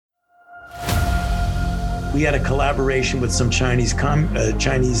We had a collaboration with some Chinese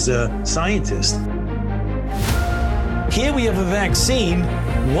scientists. Here we have a vaccine.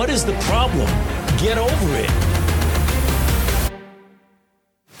 What is the problem? Get over it.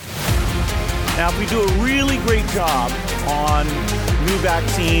 Now, if we do a really great job on new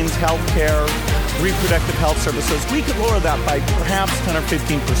vaccines, healthcare, reproductive health services, we could lower that by perhaps 10 or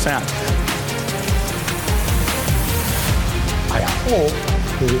 15%. I hope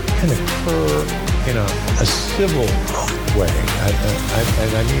that it can occur in a civil way.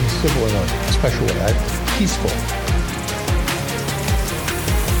 And I mean civil in a special way, peaceful.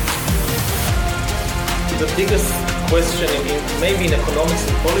 The biggest question maybe in economics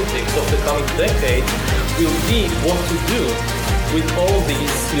and politics of the coming decade will be what to do with all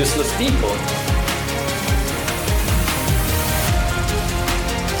these useless people.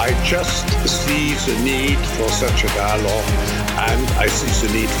 I just see the need for such a dialogue, and I see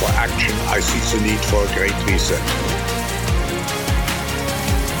the need for action. I see the need for a great reset.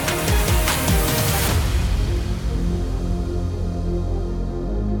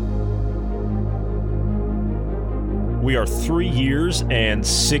 We are 3 years and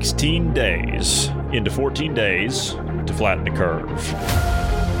 16 days into 14 days to flatten the curve.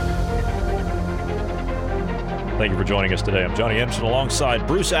 Thank you for joining us today. I'm Johnny Anderson alongside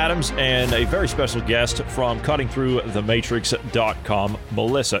Bruce Adams and a very special guest from cuttingthroughthematrix.com,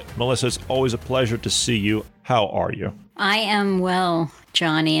 Melissa. Melissa, it's always a pleasure to see you. How are you? I am well,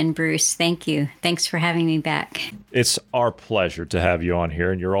 Johnny and Bruce. Thank you. Thanks for having me back. It's our pleasure to have you on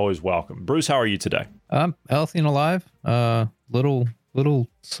here, and you're always welcome. Bruce, how are you today? I'm healthy and alive. Little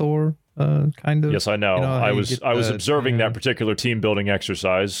sore, kind of. Yes, I know. I was observing that particular team building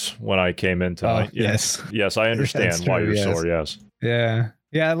exercise when I came in tonight. Yes. Yes, I understand why you're sore. Yes.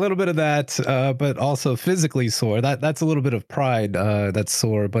 Yeah, a little bit of that, but also physically sore. That's a little bit of pride that's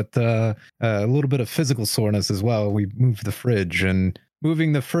sore, but a little bit of physical soreness as well. We moved the fridge, and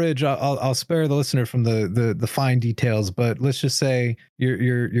moving the fridge, I'll spare the listener from the fine details, but let's just say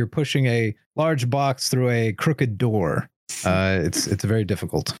you're pushing a large box through a crooked door. It's very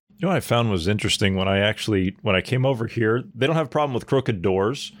difficult. You know what I found was interesting when I came over here, they don't have a problem with crooked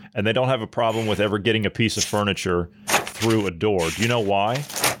doors, and they don't have a problem with ever getting a piece of furniture through a door. Do you know why?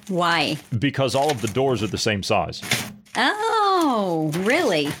 Why? Because all of the doors are the same size. Oh,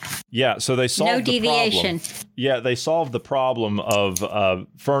 really? Yeah, so they solved no deviation. The problem. Yeah, they solved the problem of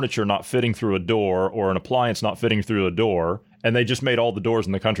furniture not fitting through a door or an appliance not fitting through a door, and they just made all the doors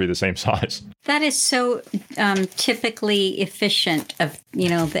in the country the same size. That is so typically efficient, as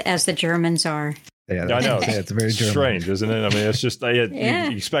the Germans are. Yeah, I know. It's very German. Strange, isn't it? I mean, it's just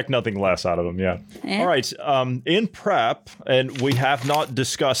you expect nothing less out of them. Yeah. All right. In prep, and we have not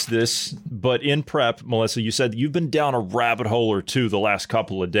discussed this, but in prep, Melissa, you said you've been down a rabbit hole or two the last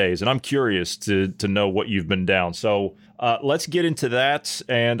couple of days, and I'm curious to know what you've been down. So let's get into that.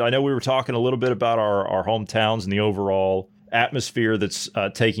 And I know we were talking a little bit about our hometowns and the overall atmosphere that's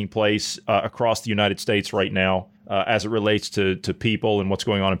taking place across the United States right now. As it relates to people and what's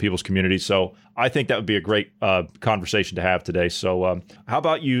going on in people's communities. So I think that would be a great conversation to have today. So how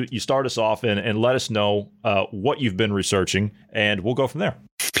about you start us off and let us know what you've been researching, and we'll go from there.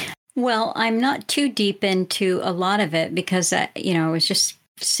 Well, I'm not too deep into a lot of it because, I was just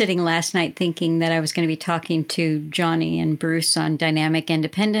sitting last night thinking that I was going to be talking to Johnny and Bruce on dynamic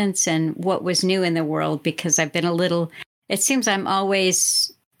independence and what was new in the world, because I've been it seems I'm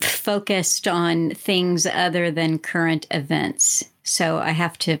always focused on things other than current events. So I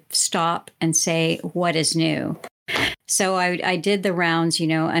have to stop and say, what is new? So I did the rounds,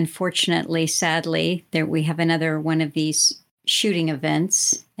 unfortunately, sadly, we have another one of these shooting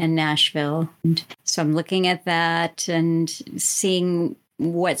events in Nashville. And so I'm looking at that and seeing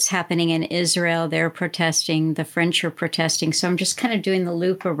what's happening in Israel. They're protesting, the French are protesting. So I'm just kind of doing the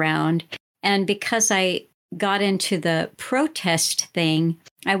loop around. And because I got into the protest thing,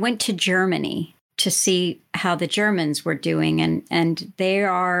 I went to Germany to see how the Germans were doing. And they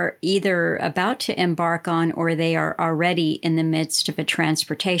are either about to embark on or they are already in the midst of a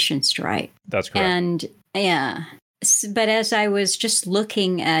transportation strike. That's correct. And yeah. But as I was just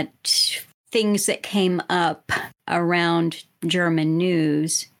looking at things that came up around German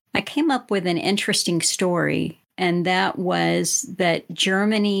news, I came up with an interesting story. And that was that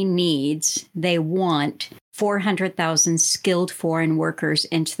Germany they want 400,000 skilled foreign workers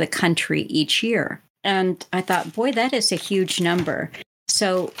into the country each year. And I thought, boy, that is a huge number.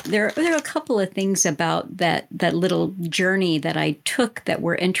 So there are a couple of things about that little journey that I took that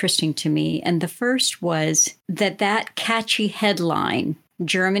were interesting to me. And the first was that catchy headline,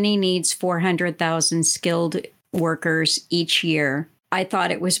 Germany needs 400,000 skilled workers each year. I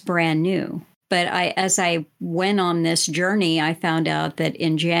thought it was brand new. But as I went on this journey, I found out that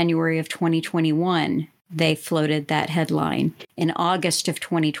in January of 2021, they floated that headline. In August of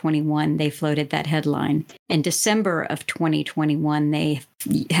 2021, they floated that headline. In December of 2021, they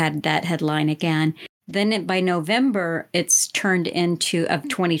had that headline again. Then by November, it's turned into, of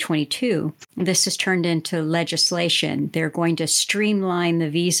 2022, this has turned into legislation. They're going to streamline the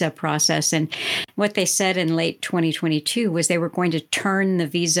visa process. And what they said in late 2022 was they were going to turn the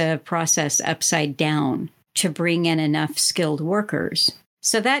visa process upside down to bring in enough skilled workers.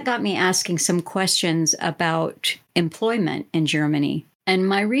 So that got me asking some questions about employment in Germany. And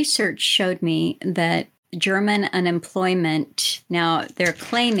my research showed me that German unemployment, now they're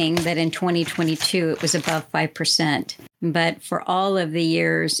claiming that in 2022 it was above 5%. But for all of the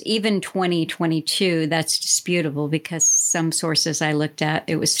years, even 2022, that's disputable because some sources I looked at,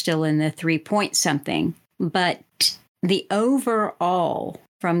 it was still in the 3 point something. But the overall,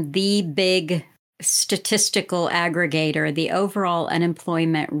 from the big statistical aggregator, the overall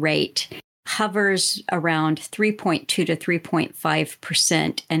unemployment rate hovers around 3.2 to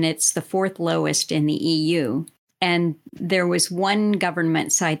 3.5%, and it's the fourth lowest in the EU. And there was one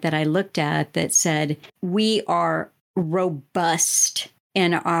government site that I looked at that said, we are robust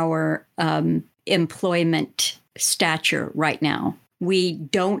in our employment stature right now. We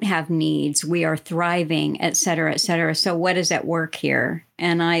don't have needs. We are thriving, et cetera, et cetera. So what is at work here?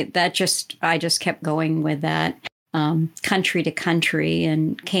 And I just kept going with that country to country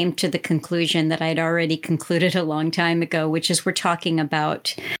and came to the conclusion that I'd already concluded a long time ago, which is we're talking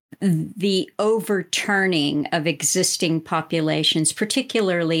about the overturning of existing populations,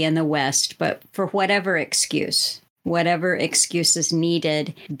 particularly in the West, but for whatever excuse is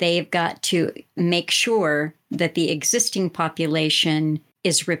needed, they've got to make sure that the existing population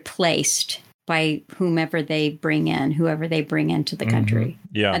is replaced by whoever they bring into the country.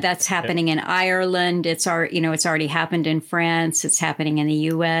 Yeah, that's happening in Ireland. It's already happened in France. It's happening in the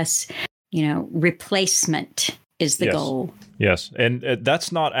U.S. Replacement is the goal. Yes, and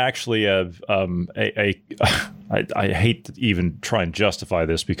that's not actually I hate to even try and justify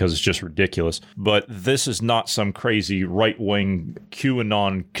this because it's just ridiculous, but this is not some crazy right-wing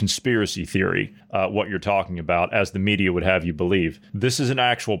QAnon conspiracy theory, what you're talking about, as the media would have you believe. This is an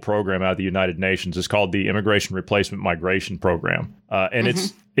actual program out of the United Nations. It's called the Immigration Replacement Migration Program, and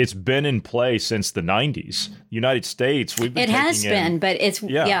it's been in play since the 90s. United States, we've been it has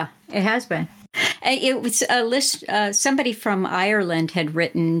been. It was a list. Somebody from Ireland had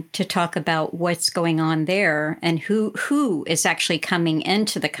written to talk about what's going on there and who is actually coming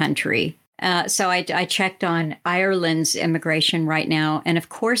into the country. So I checked on Ireland's immigration right now, and of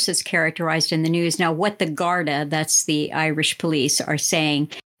course it's characterized in the news. Now, what the Garda, that's the Irish police, are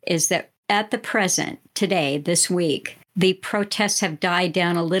saying is that at the present, today, this week, the protests have died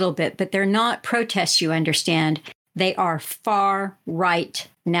down a little bit, but they're not protests, you understand. They are far right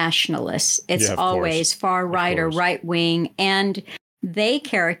nationalists. It's always far right or right wing. And they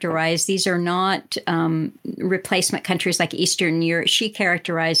characterize these are not replacement countries like Eastern Europe. She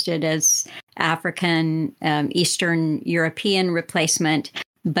characterized it as African, Eastern European replacement.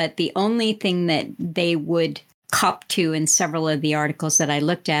 But the only thing that they would cop to in several of the articles that I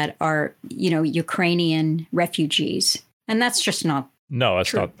looked at are, Ukrainian refugees. And that's just not. No,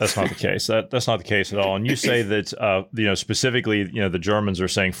 that's not the case. That's not the case at all. And you say that specifically, the Germans are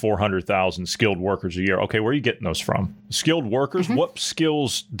saying 400,000 skilled workers a year. Okay, where are you getting those from? Skilled workers? Mm-hmm. What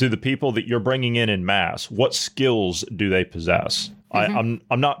skills do the people that you're bringing in mass? What skills do they possess? Mm-hmm.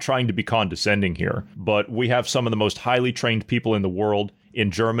 I'm not trying to be condescending here, but we have some of the most highly trained people in the world. In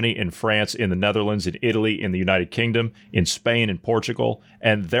Germany, in France, in the Netherlands, in Italy, in the United Kingdom, in Spain, in Portugal,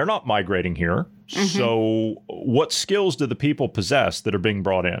 and they're not migrating here. Mm-hmm. So what skills do the people possess that are being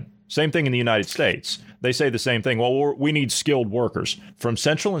brought in? Same thing in the United States. They say the same thing. Well, we need skilled workers. From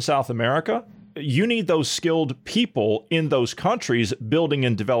Central and South America, you need those skilled people in those countries building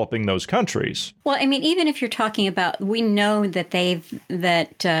and developing those countries. Well, I mean, even if you're talking about, we know that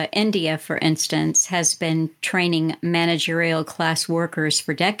India, for instance, has been training managerial class workers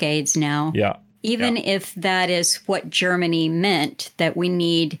for decades now. Yeah. Even if that is what Germany meant, that we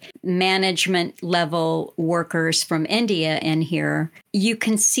need management level workers from India in here, you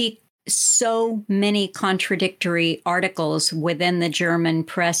can see so many contradictory articles within the German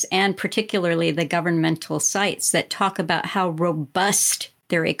press and particularly the governmental sites that talk about how robust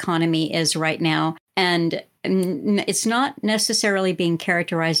their economy is right now. And it's not necessarily being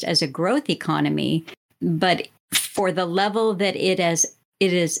characterized as a growth economy, but for the level that it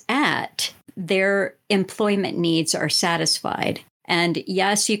is at, their employment needs are satisfied. And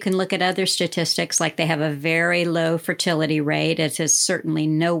yes, you can look at other statistics, like they have a very low fertility rate. It is certainly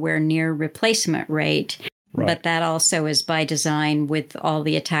nowhere near replacement rate. Right. But that also is by design with all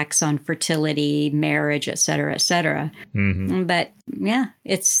the attacks on fertility, marriage, et cetera, et cetera. Mm-hmm. But yeah,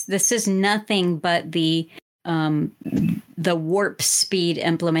 this is nothing but the warp speed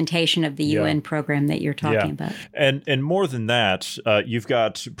implementation of the UN program that you're talking about. And more than that, you've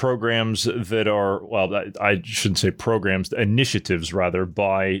got programs that are, well, I shouldn't say programs, initiatives rather,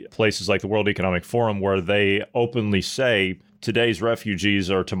 by places like the World Economic Forum, where they openly say today's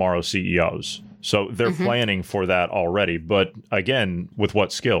refugees are tomorrow's CEOs. So they're planning for that already. But again, with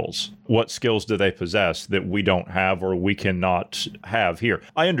what skills? What skills do they possess that we don't have or we cannot have here?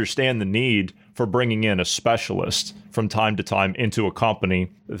 I understand the need for bringing in a specialist from time to time into a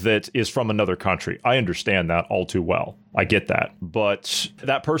company that is from another country. I understand that all too well. I get that. But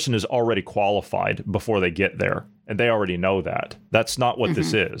that person is already qualified before they get there. And they already know that. That's not what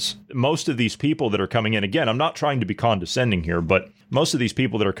this is. Most of these people that are coming in, again, I'm not trying to be condescending here, but most of these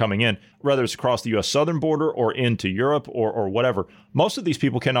people that are coming in, whether it's across the U.S. southern border or into Europe or whatever, most of these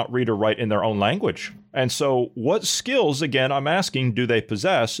people cannot read or write in their own language. And so what skills, again, I'm asking, do they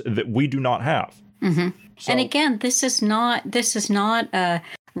possess that we do not have? So, and again, this is not a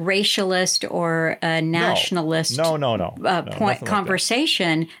racialist or a nationalist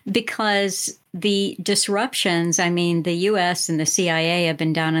conversation, like, because the disruptions, I mean, the U.S. and the CIA have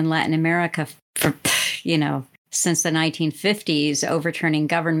been down in Latin America for, since the 1950s, overturning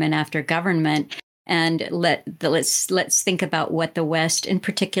government after government. And let's think about what the West, in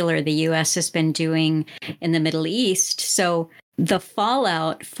particular the U.S., has been doing in the Middle East. So the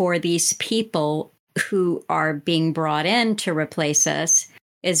fallout for these people who are being brought in to replace us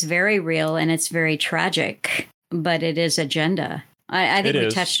is very real, and it's very tragic, but it is agenda. I think we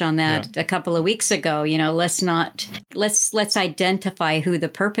touched on that a couple of weeks ago. Let's identify who the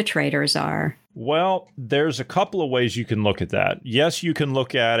perpetrators are. Well, there's a couple of ways you can look at that. Yes, you can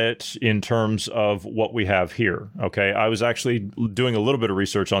look at it in terms of what we have here. Okay, I was actually doing a little bit of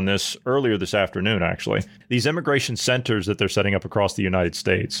research on this earlier this afternoon, actually. These immigration centers that they're setting up across the United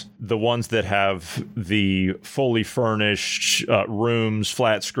States, the ones that have the fully furnished rooms,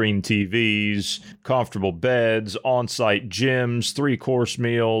 flat screen TVs, comfortable beds, on-site gyms, 3-course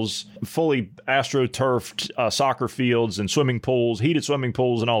meals, fully astroturfed soccer fields and swimming pools, heated swimming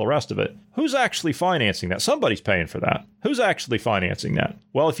pools, and all the rest of it. Who's actually financing that? Somebody's paying for that. Who's actually financing that?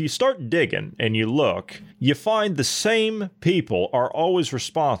 Well, if you start digging and you look, you find the same people are always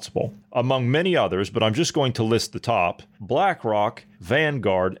responsible, among many others, but I'm just going to list the top: BlackRock,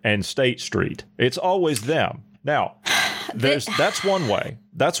 Vanguard, and State Street. It's always them. Now, that's one way.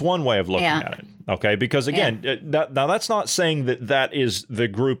 That's one way of looking at it. Okay, because again, now that's not saying that is the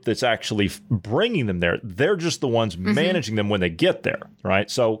group that's actually bringing them there. They're just the ones managing them when they get there, right?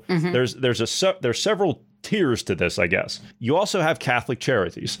 So there's several tiers to this, I guess. You also have Catholic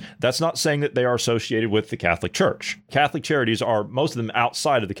charities. That's not saying that they are associated with the Catholic Church. Catholic charities are, most of them,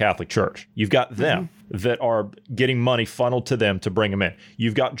 outside of the Catholic Church. You've got them that are getting money funneled to them to bring them in.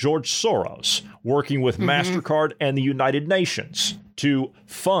 You've got George Soros working with MasterCard and the United Nations to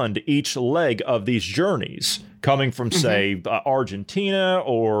fund each leg of these journeys, coming from, say, Argentina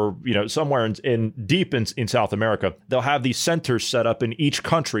or somewhere in deep in South America. They'll have these centers set up in each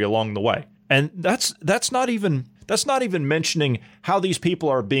country along the way, and that's not even mentioning how these people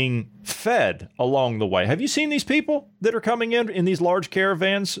are being fed along the way. Have you seen these people that are coming in these large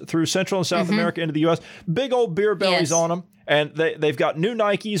caravans through Central and South America into the U.S.? Big old beer bellies on them. And they've got new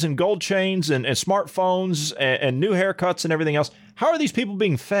Nikes and gold chains and smartphones and new haircuts and everything else. How are these people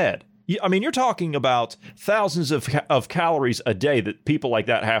being fed? I mean, you're talking about thousands of calories a day that people like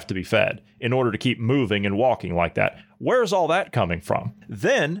that have to be fed in order to keep moving and walking like that. Where's all that coming from?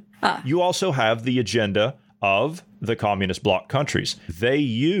 Then you also have the agenda of the communist bloc countries. They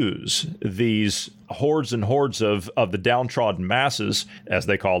use these hordes and hordes of the downtrodden masses, as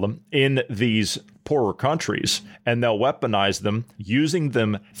they call them, in these poorer countries, and they'll weaponize them, using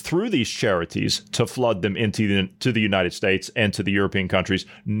them through these charities to flood them into the United States and to the European countries,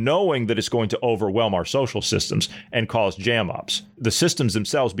 knowing that it's going to overwhelm our social systems and cause jam-ups. The systems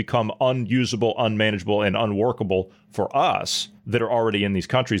themselves become unusable, unmanageable, and unworkable for us that are already in these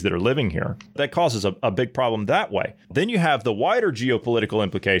countries that are living here. That causes a big problem that way. Then you have the wider geopolitical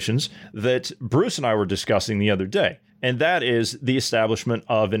implications that Bruce and I were discussing the other day. And that is the establishment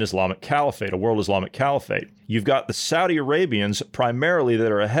of an Islamic caliphate, a world Islamic caliphate. You've got the Saudi Arabians primarily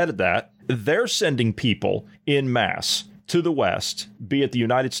that are ahead of that. They're sending people en masse to the West, be it the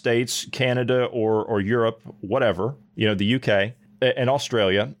United States, Canada, or Europe, whatever, the UK. and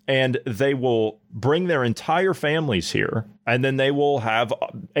Australia, and they will bring their entire families here, and then they will have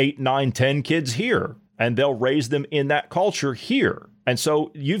 8, 9, 10 kids here, and they'll raise them in that culture here. And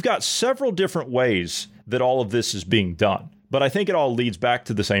so you've got several different ways that all of this is being done. But I think it all leads back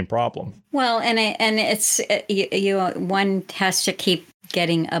to the same problem. Well, and it's one has to keep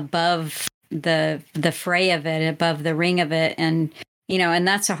getting above the fray of it, above the ring of it, and and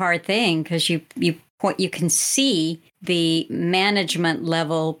that's a hard thing because you can see the management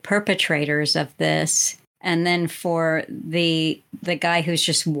level perpetrators of this, and then for the guy who's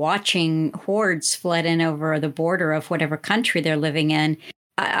just watching hordes flood in over the border of whatever country they're living in.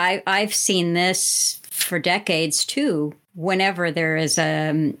 I've seen this for decades too. Whenever there is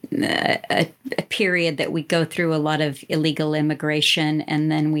a period that we go through a lot of illegal immigration,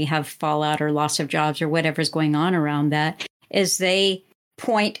 and then we have fallout or loss of jobs or whatever's going on around that, is they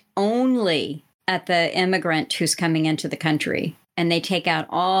point only at the immigrant who's coming into the country, and they take out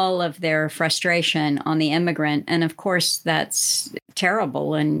all of their frustration on the immigrant. And of course, that's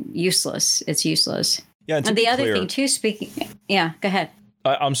terrible and useless. It's useless. Yeah, and the other thing too, go ahead.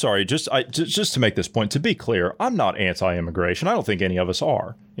 I'm sorry, just to make this point, to be clear, I'm not anti-immigration. I don't think any of us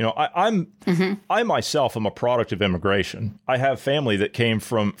are. I myself am a product of immigration. I have family that came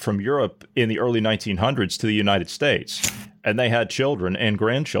from Europe in the early 1900s to the United States, and they had children and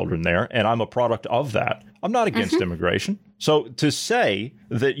grandchildren there, and I'm a product of that. I'm not against immigration. So to say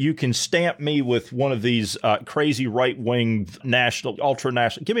that you can stamp me with one of these crazy right-wing national,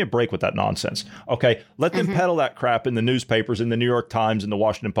 ultra-national, give me a break with that nonsense. Okay, let them peddle that crap in the newspapers, in the New York Times, and the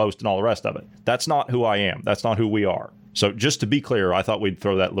Washington Post, and all the rest of it. That's not who I am. That's not who we are. So just to be clear, I thought we'd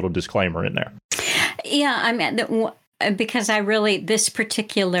throw that little disclaimer in there. Yeah, I mean, because this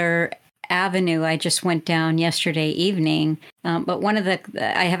particular avenue I just went down yesterday evening, but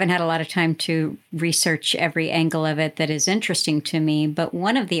I haven't had a lot of time to research every angle of it that is interesting to me, but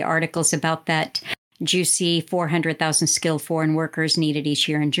one of the articles about that juicy 400,000 skilled foreign workers needed each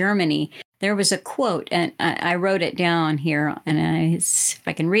year in Germany, there was a quote, and I wrote it down here, and if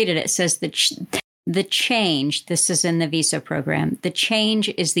I can read it, it says that the change, this is in the visa program, the change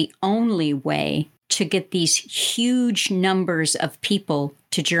is the only way to get these huge numbers of people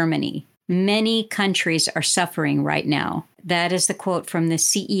to Germany. Many countries are suffering right now. That is the quote from the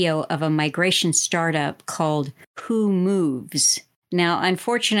CEO of a migration startup called Who Moves. Now,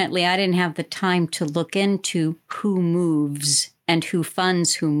 unfortunately, I didn't have the time to look into who moves and who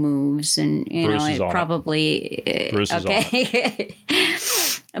funds who moves. And, it probably... Bruce is okay.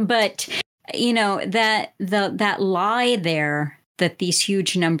 But, that lie there, that these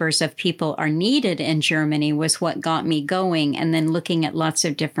huge numbers of people are needed in Germany, was what got me going, and then looking at lots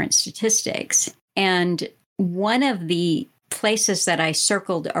of different statistics. And one of the places that I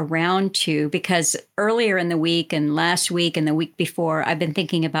circled around to, because earlier in the week and last week and the week before, I've been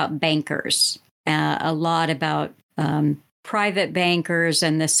thinking about bankers, a lot about private bankers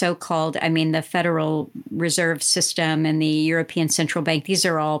and the so-called, the Federal Reserve System and the European Central Bank. These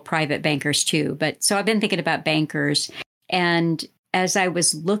are all private bankers too. But so I've been thinking about bankers. And as I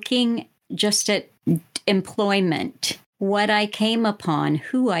was looking just at employment, who I came upon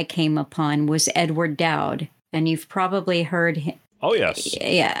was Edward Dowd. And you've probably heard him. Oh, yes.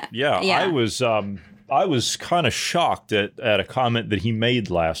 Yeah. I was kind of shocked at a comment that he made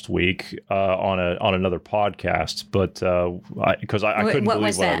last week on another podcast, but because I couldn't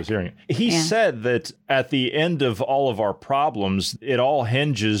believe what I was hearing. He said that at the end of all of our problems, it all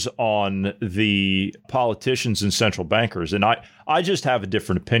hinges on the politicians and central bankers. And I just have a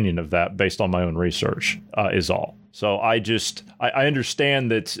different opinion of that based on my own research, is all. So I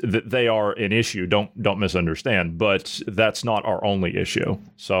understand that they are an issue. Don't misunderstand, but that's not our only issue.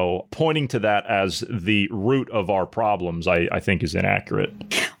 So pointing to that as the root of our problems, I think is inaccurate.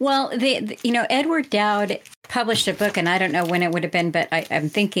 Well, Edward Dowd published a book, and I don't know when it would have been, but I'm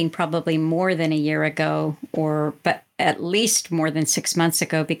thinking probably more than a year ago, but at least more than 6 months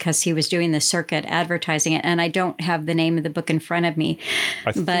ago, because he was doing the circuit advertising it, and I don't have the name of the book in front of me.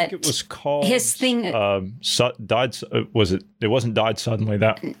 I think it was called his thing. Died. Was it? It wasn't Died Suddenly. It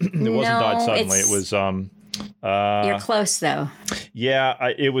wasn't Died Suddenly. It was. You're close though.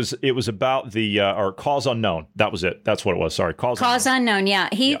 Yeah, it was about the or Cause Unknown. That was it. That's what it was. Sorry, Cause Unknown. Yeah,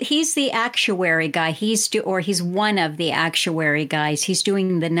 he's the actuary guy. He's one of the actuary guys. He's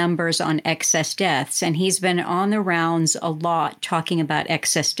doing the numbers on excess deaths, and he's been on the rounds a lot talking about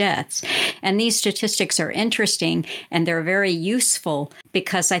excess deaths. And these statistics are interesting, and they're very useful,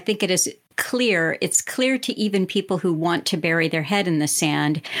 because I think it is clear. It's clear to even people who want to bury their head in the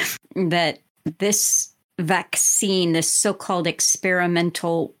sand that this vaccine, this so-called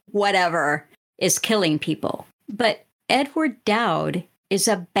experimental whatever, is killing people. But Edward Dowd is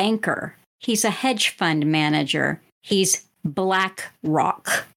a banker. He's a hedge fund manager. He's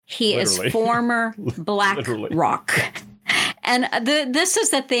BlackRock. He Literally. is former BlackRock. And this is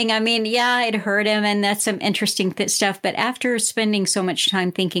the thing. I mean, yeah, I'd heard him, and that's some interesting stuff. But after spending so much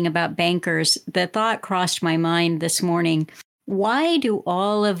time thinking about bankers, the thought crossed my mind this morning. Why do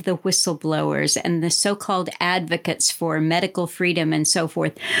all of the whistleblowers and the so-called advocates for medical freedom and so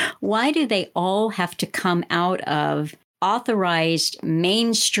forth, why do they all have to come out of authorized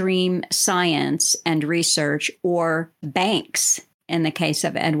mainstream science and research or banks in the case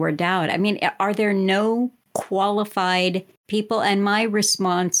of Edward Dowd? I mean, are there no qualified people? And my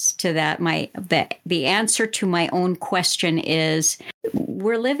response to that, the answer to my own question is,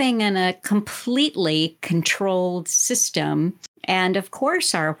 we're living in a completely controlled system. And of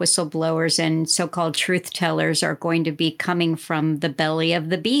course, our whistleblowers and so-called truth tellers are going to be coming from the belly of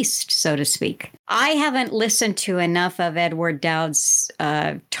the beast, so to speak. I haven't listened to enough of Edward Dowd's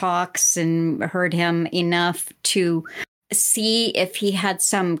talks and heard him enough to see if he had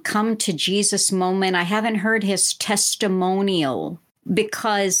some come to Jesus moment. I haven't heard his testimonial,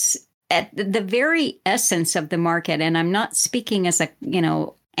 because at the very essence of the market, and I'm not speaking as a,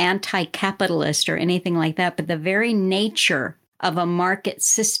 anti-capitalist or anything like that, but the very nature of a market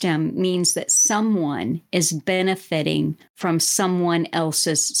system means that someone is benefiting from someone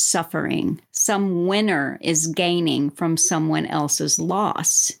else's suffering. Some winner is gaining from someone else's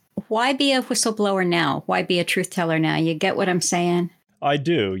loss. Why be a whistleblower now? Why be a truth teller now? You get what I'm saying? I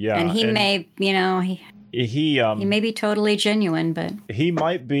do, yeah. And he may, he may be totally genuine, but he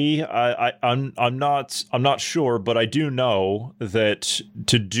might be. I'm not sure, but I do know that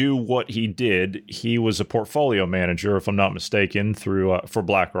to do what he did, he was a portfolio manager, if I'm not mistaken, for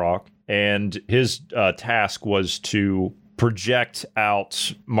BlackRock, and his task was to project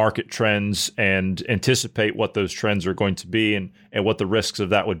out market trends and anticipate what those trends are going to be and what the risks of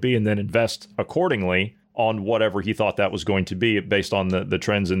that would be, and then invest accordingly on whatever he thought that was going to be based on the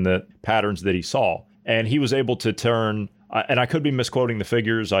trends and the patterns that he saw. And he was able to turn, and I could be misquoting the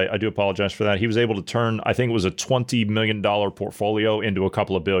figures, I do apologize for that. He was able to turn, I think it was a $20 million portfolio into a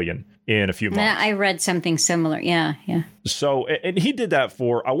couple of billion in a few months. I read something similar. Yeah. So, and he did that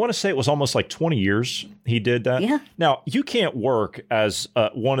for, I want to say it was almost like 20 years he did that. Yeah. Now, you can't work as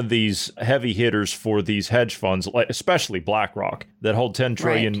one of these heavy hitters for these hedge funds, especially BlackRock, that hold 10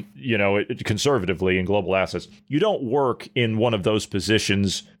 trillion, right, conservatively in global assets. You don't work in one of those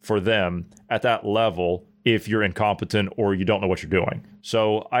positions for them at that level if you're incompetent or you don't know what you're doing.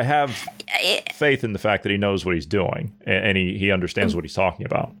 So I have faith in the fact that he knows what he's doing and he understands what he's talking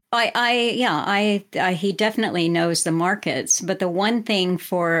about. He definitely knows the markets. But the one thing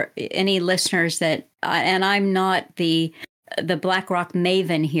for any listeners that, and I'm not the BlackRock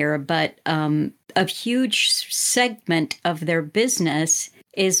maven here, but a huge segment of their business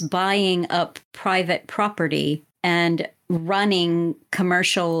is buying up private property and running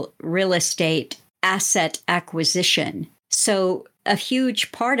commercial real estate asset acquisition. So a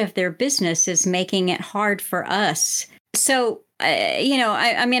huge part of their business is making it hard for us. So,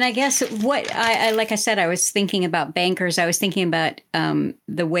 I guess what I like I said, I was thinking about bankers. I was thinking about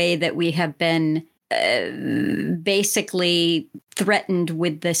the way that we have been basically threatened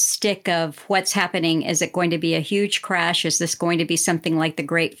with the stick of what's happening. Is it going to be a huge crash? Is this going to be something like the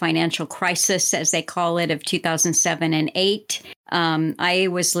Great Financial Crisis, as they call it, of 2007 and 8? I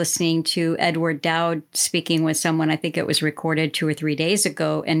was listening to Edward Dowd speaking with someone, I think it was recorded 2 or 3 days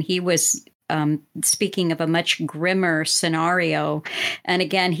ago, and he was speaking of a much grimmer scenario. And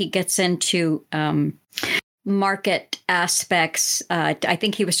again, he gets into market aspects. I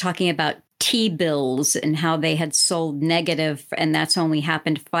think he was talking about T-bills and how they had sold negative, and that's only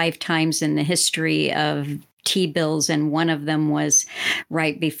happened 5 times in the history of T-bills, and one of them was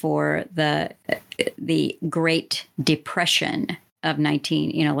right before the Great Depression of like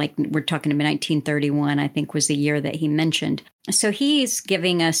we're talking about 1931, I think was the year that he mentioned. So he's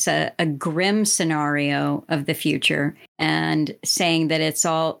giving us a grim scenario of the future and saying that it's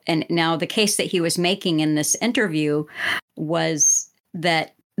all, and now the case that he was making in this interview was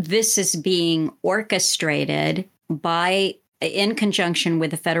that this is being orchestrated in conjunction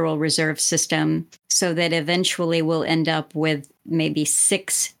with the Federal Reserve System, so that eventually we'll end up with maybe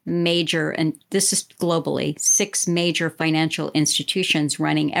 6 major, and this is globally, 6 major financial institutions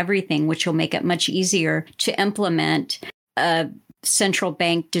running everything, which will make it much easier to implement a central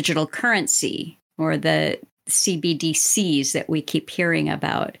bank digital currency, or the CBDCs that we keep hearing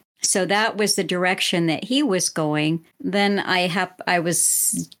about. So that was the direction that he was going. Then I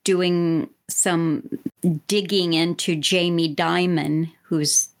was doing some digging into Jamie Dimon,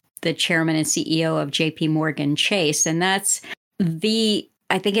 who's the chairman and CEO of JP Morgan Chase. And that's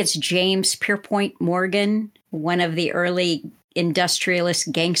I think it's James Pierpont Morgan, one of the early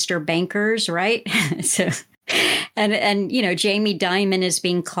industrialist gangster bankers, right? So, and you know, Jamie Dimon is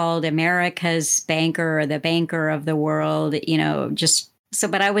being called America's banker or the banker of the world, you know, just so.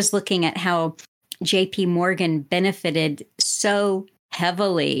 But I was looking at how JP Morgan benefited so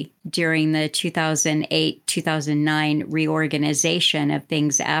heavily during the 2008-2009 reorganization of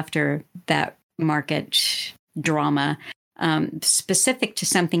things after that market drama. Specific to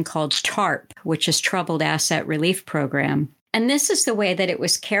something called TARP, which is Troubled Asset Relief Program. And this is the way that it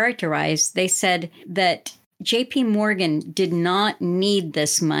was characterized. They said that JP Morgan did not need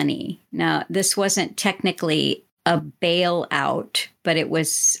this money. Now, this wasn't technically a bailout, but it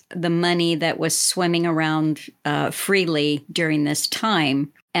was the money that was swimming around freely during this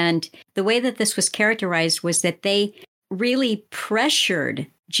time. And the way that this was characterized was that they really pressured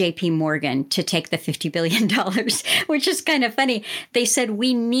JP Morgan to take the $50 billion, which is kind of funny. They said,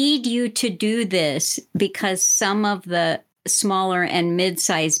 we need you to do this because some of the smaller and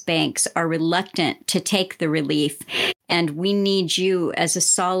mid-sized banks are reluctant to take the relief. And we need you as a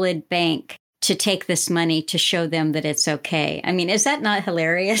solid bank to take this money to show them that it's okay. I mean, is that not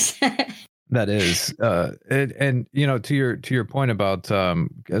hilarious? That is, and you know, to your point about some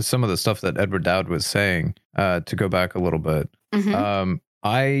of the stuff that Edward Dowd was saying, to go back a little bit,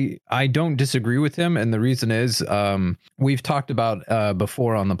 I don't disagree with him, and the reason is we've talked about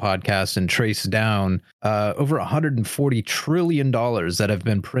before on the podcast and traced down over $140 trillion that have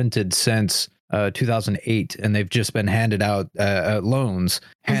been printed since 2008, and they've just been handed out loans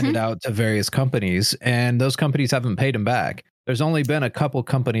handed out to various companies, and those companies haven't paid them back. There's only been a couple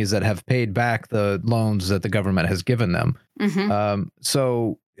companies that have paid back the loans that the government has given them.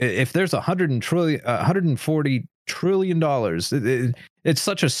 So if there's $140 trillion, it's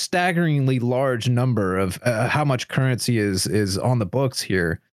such a staggeringly large number of how much currency is on the books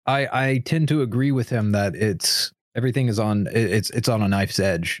here. I tend to agree with him that everything is on a knife's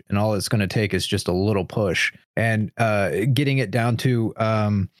edge, and all it's going to take is just a little push and getting it down to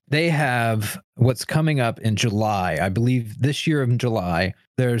they have what's coming up in July. I believe this year in July,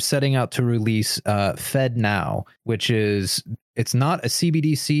 they're setting out to release Fed Now, which it's not a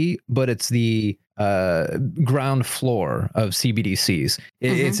CBDC, but it's the ground floor of CBDCs.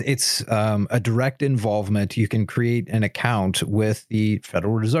 It's a direct involvement. You can create an account with the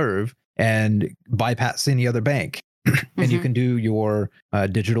Federal Reserve and bypass any other bank. And you can do your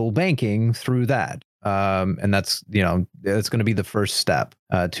digital banking through that. And that's going to be the first step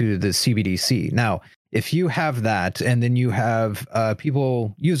to the CBDC. Now, if you have that, and then you have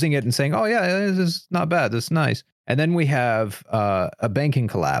people using it and saying, oh, yeah, this is not bad, this is nice. And then we have a banking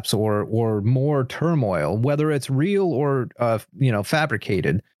collapse or more turmoil, whether it's real or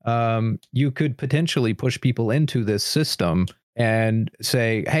fabricated. You could potentially push people into this system and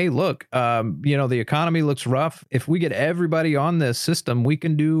say, hey, look, the economy looks rough. If we get everybody on this system, we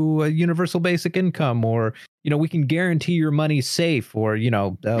can do a universal basic income, or we can guarantee your money safe, or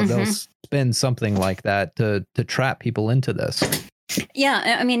they'll spend something like that to trap people into this.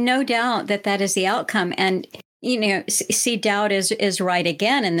 Yeah, I mean, no doubt that is the outcome. And see, Dowd is right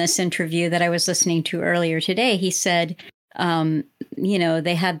again in this interview that I was listening to earlier today. He said,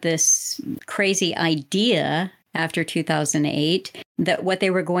 they had this crazy idea after 2008 that what they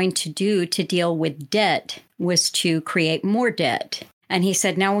were going to do to deal with debt was to create more debt. And he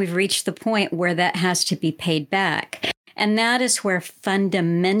said, now we've reached the point where that has to be paid back. And that is where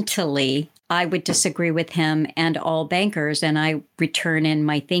fundamentally I would disagree with him and all bankers. And I return in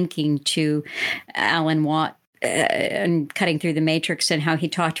my thinking to Alan Watt and Cutting Through the Matrix, and how he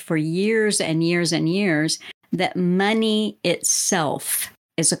talked for years and years and years that money itself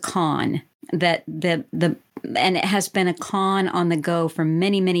is a con, that and it has been a con on the go for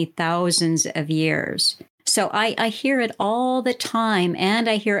many, many thousands of years. So I hear it all the time, and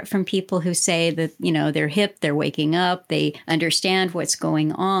I hear it from people who say that, they're hip, they're waking up, they understand what's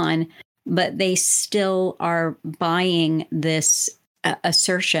going on, but they still are buying this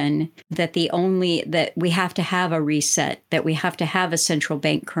assertion that that we have to have a reset, that we have to have a central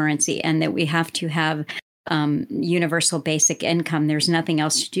bank currency, and that we have to have universal basic income. There's nothing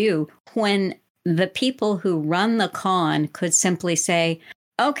else to do, when the people who run the con could simply say,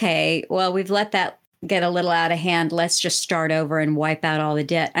 okay, well, we've let that get a little out of hand. Let's just start over and wipe out all the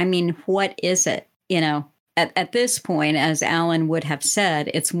debt. I mean, what is it? At this point, as Alan would have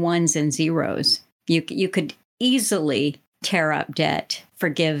said, it's ones and zeros. You could easily tear up debt,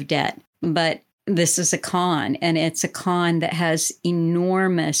 forgive debt, but this is a con, and it's a con that has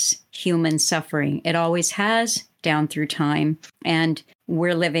enormous human suffering. It always has down through time, and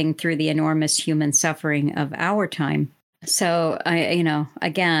we're living through the enormous human suffering of our time. So,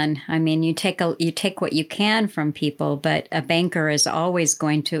 again, I mean, you take what you can from people, but a banker is always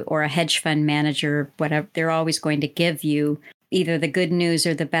going to, or a hedge fund manager, whatever, they're always going to give you either the good news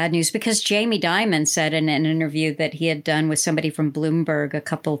or the bad news, because Jamie Dimon said in an interview that he had done with somebody from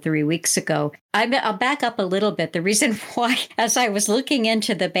Bloomberg 3 weeks ago. I'll back up a little bit. The reason why, as I was looking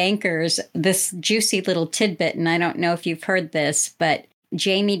into the bankers, this juicy little tidbit, and I don't know if you've heard this, but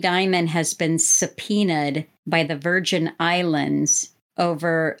Jamie Dimon has been subpoenaed by the Virgin Islands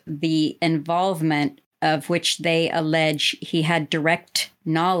over the involvement of which they allege he had direct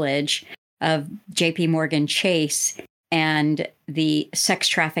knowledge of JP Morgan Chase and the sex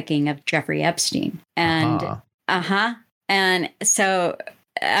trafficking of Jeffrey Epstein. And And so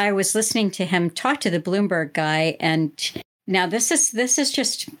I was listening to him talk to the Bloomberg guy, and now this is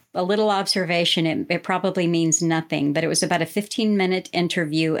just a little observation. It probably means nothing, but it was about a 15-minute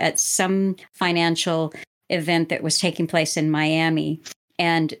interview at some financial event that was taking place in Miami.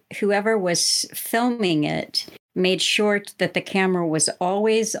 And whoever was filming it made sure that the camera was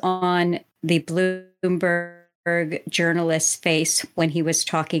always on the Bloomberg journalist's face when he was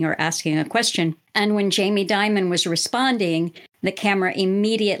talking or asking a question. And when Jamie Dimon was responding, the camera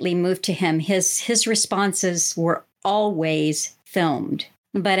immediately moved to him. His responses were always filmed.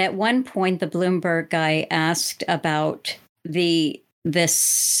 But at one point, the Bloomberg guy asked about this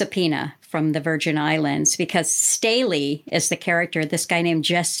subpoena from the Virgin Islands, because Staley is the character, this guy named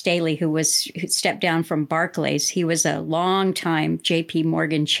Jess Staley, who stepped down from Barclays. He was a longtime JP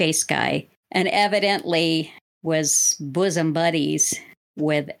Morgan Chase guy, and evidently was bosom buddies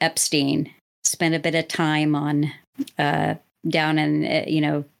with Epstein. Spent a bit of time on down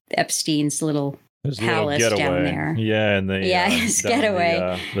in Epstein's little palace down there. Yeah, and his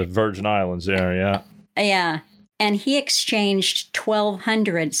getaway, the Virgin Islands there. Yeah. And he exchanged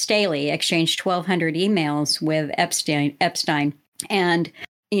 1,200, Staley exchanged 1,200 emails with Epstein. And,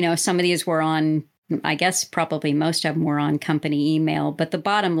 some of these were on, I guess probably most of them were on company email. But the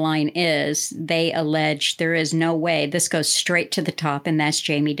bottom line is they allege there is no way. This goes straight to the top, and that's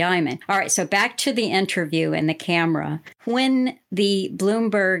Jamie Dimon. All right, so back to the interview and the camera. When the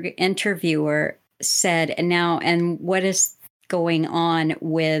Bloomberg interviewer said, and what is going on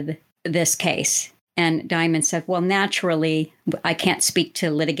with this case? And Dimon said, well, naturally, I can't speak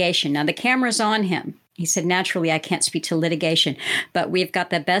to litigation. Now, the camera's on him. He said, naturally, I can't speak to litigation, but we've got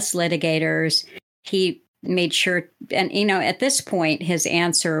the best litigators. He made sure, and, at this point, his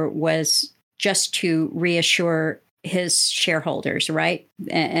answer was just to reassure his shareholders, right?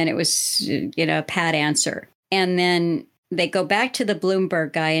 And it was, a pat answer. And then they go back to the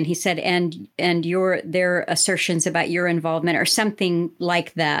Bloomberg guy, and he said, and their assertions about your involvement or something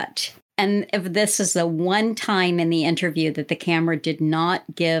like that. And if this is the one time in the interview that the camera did not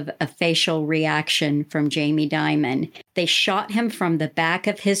give a facial reaction from Jamie Dimon, they shot him from the back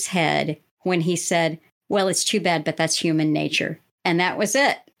of his head when he said, well, it's too bad, but that's human nature. And that was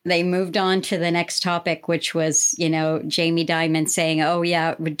it. They moved on to the next topic, which was, Jamie Dimon saying, oh,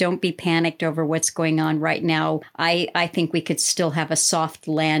 yeah, don't be panicked over what's going on right now. I think we could still have a soft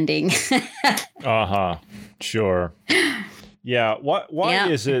landing. Sure. Yeah. Why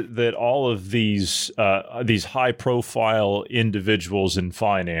is it that all of these high profile individuals in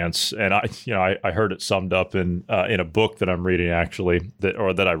finance, and I heard it summed up in a book that I'm reading actually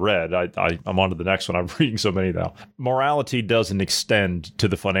that I read. I'm on to the next one. I'm reading so many now. Morality doesn't extend to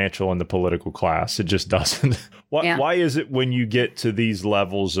the financial and the political class. It just doesn't. Why is it when you get to these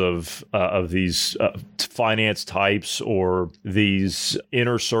levels of these finance types or these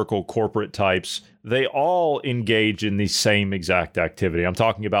inner circle corporate types, they all engage in the same exact activity? I'm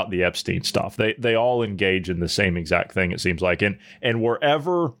talking about the Epstein stuff. They all engage in the same exact thing, it seems like. And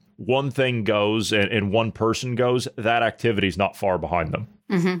wherever one thing goes and one person goes, that activity is not far behind them.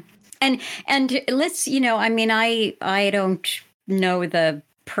 Mm-hmm. And let's, I don't know the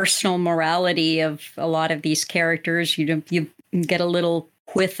personal morality of a lot of these characters. You get a little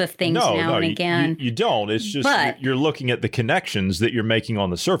whiff of things now and again. You don't. It's just you're looking at the connections that you're making on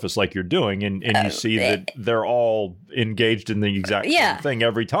the surface like you're doing, and you see that they're all engaged in the exact same thing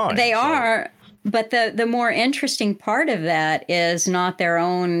every time. They are. But the more interesting part of that is not their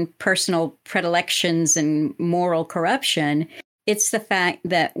own personal predilections and moral corruption. It's the fact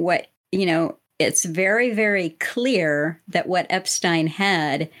that it's very, very clear that what Epstein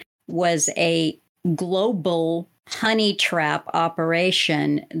had was a global honey trap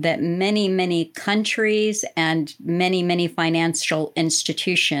operation that many, many countries and many, many financial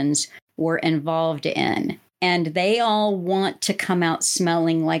institutions were involved in. And they all want to come out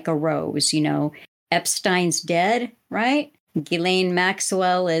smelling like a rose. You know, Epstein's dead, right? Ghislaine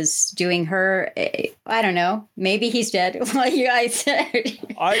Maxwell is doing her, I don't know, maybe he's dead. Like you guys said.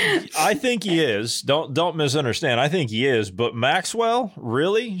 I think he is. Don't misunderstand. I think he is. But Maxwell,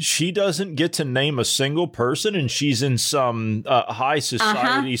 really? She doesn't get to name a single person and she's in some high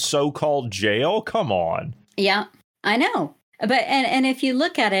society so-called jail? Come on. Yeah, I know. But and if you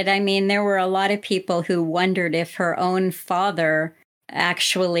look at it, I mean, there were a lot of people who wondered if her own father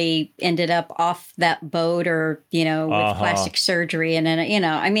actually ended up off that boat or, you know, with plastic surgery. And then, you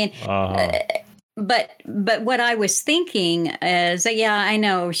know, I mean, but what I was thinking is, yeah, I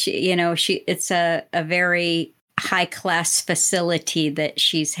know it's a very high class facility that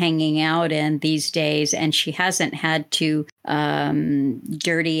she's hanging out in these days. And she hasn't had to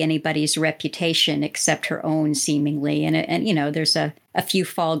dirty anybody's reputation except her own, seemingly. And you know, there's a few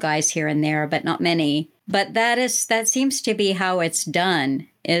fall guys here and there, but not many. But that seems to be how it's done,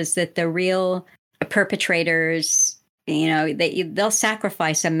 is that the real perpetrators, you know, they'll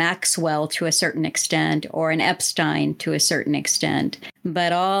sacrifice a Maxwell to a certain extent or an Epstein to a certain extent.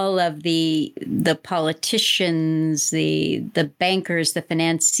 But all of the politicians, the bankers, the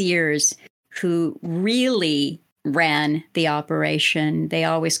financiers who really ran the operation, they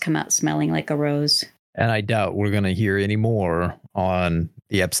always come out smelling like a rose. And I doubt we're going to hear any more on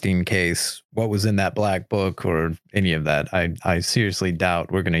the Epstein case, what was in that black book or any of that. I seriously doubt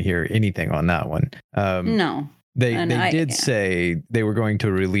we're going to hear anything on that one. No. They did say they were going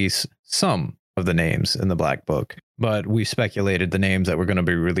to release some of the names in the black book, but we speculated the names that were going to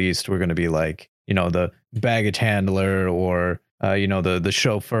be released were going to be like, you know, the baggage handler or, you know, the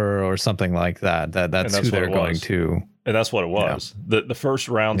chauffeur or something like that. That's who they're going to. And that's what it was. Yeah. The first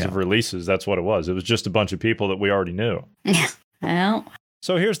rounds of releases, that's what it was. It was just a bunch of people that we already knew. Well.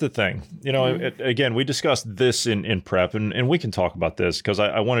 So here's the thing. You know, again, we discussed this in prep, and we can talk about this because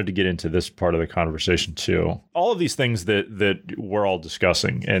I wanted to get into this part of the conversation too. All of these things that we're all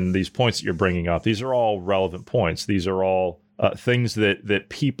discussing and these points that you're bringing up, these are all relevant points. These are all things that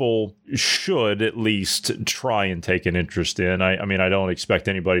people should at least try and take an interest in. I mean, I don't expect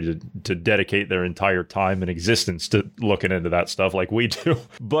anybody to dedicate their entire time and existence to looking into that stuff like we do.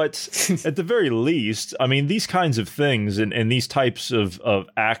 But at the very least, I mean, these kinds of things and these types of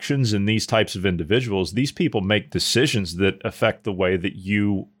actions and these types of individuals, these people make decisions that affect the way that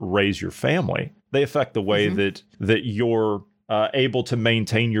you raise your family. They affect the way that you're able to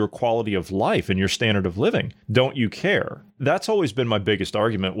maintain your quality of life and your standard of living. Don't you care? That's always been my biggest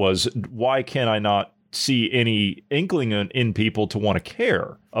argument was, why can I not see any inkling in people to want to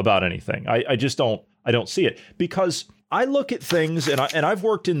care about anything? I just don't see it, because I look at things and I've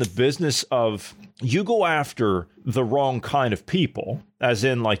worked in the business of, you go after the wrong kind of people, as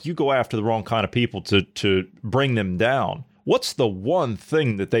in like you go after the wrong kind of people to bring them down. What's the one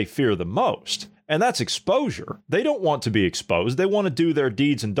thing that they fear the most? And that's exposure. They don't want to be exposed. They want to do their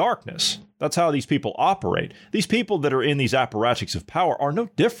deeds in darkness. That's how these people operate. These people that are in these apparatchiks of power are no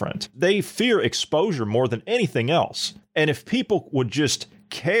different. They fear exposure more than anything else. And if people would just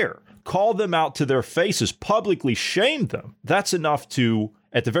care, call them out to their faces, publicly shame them, that's enough to,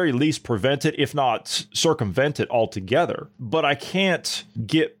 at the very least, prevent it, if not circumvent it altogether. But I can't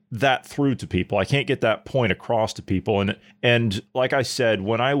get that through to people. I can't get that point across to people. And like I said,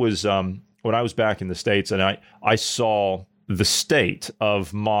 when I was back in the States and I saw the state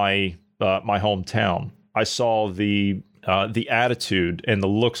of my hometown, I saw the attitude and the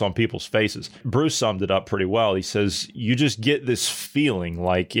looks on people's faces. Bruce summed it up pretty well. He says, you just get this feeling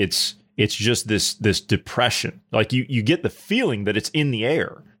like it's just this depression. Like you get the feeling that it's in the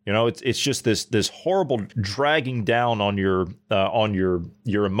air. You know, it's just this horrible dragging down on your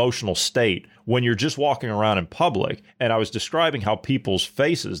emotional state when you're just walking around in public. And I was describing how people's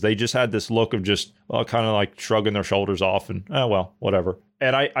faces, they just had this look of just kind of like shrugging their shoulders off and, well, whatever.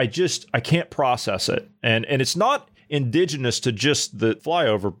 And I can't process it. And it's not indigenous to just the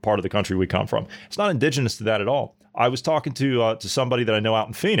flyover part of the country we come from. It's not indigenous to that at all. I was talking to somebody that I know out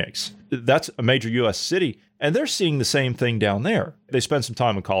in Phoenix. That's a major U.S. city, and they're seeing the same thing down there. They spend some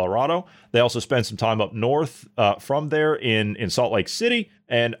time in Colorado. They also spend some time up north from there in Salt Lake City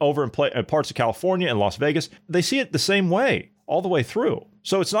and over in parts of California and Las Vegas. They see it the same way all the way through.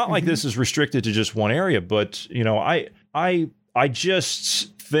 So it's not like this is restricted to just one area. But you know, I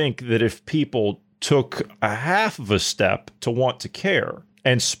just think that if people took a half of a step to want to care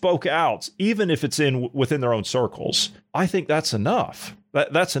and spoke out, even if it's within their own circles, I think that's enough.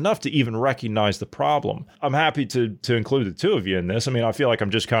 That's enough to even recognize the problem. I'm happy to include the two of you in this. I mean, I feel like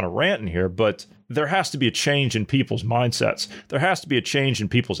I'm just kind of ranting here, but there has to be a change in people's mindsets. There has to be a change in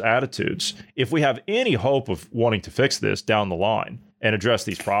people's attitudes. If we have any hope of wanting to fix this down the line and address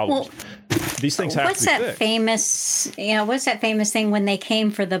these problems, these things have to be fixed. What's that famous thing when they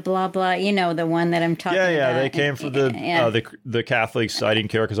came for the blah, blah, the one that I'm talking about? Yeah, they came for the Catholics. I didn't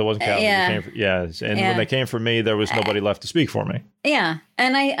care because I wasn't Catholic. When they came for me, there was nobody left to speak for me. Yeah,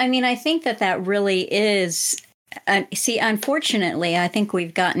 and I think that really is... unfortunately, I think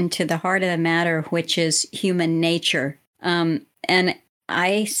we've gotten to the heart of the matter, which is human nature. And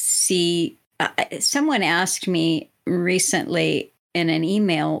I see... someone asked me recently in an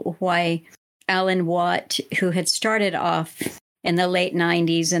email why Alan Watt, who had started off in the late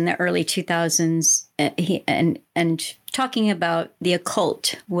 90s and the early 2000s, and talking about the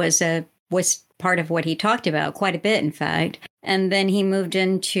occult was part of what he talked about quite a bit, in fact. And then he moved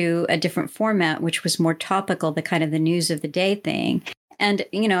into a different format, which was more topical, the kind of the news of the day thing. And,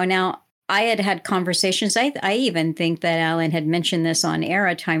 now I had conversations. I even think that Alan had mentioned this on air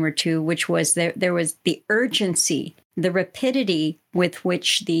a time or two, which was there was the urgency, the rapidity with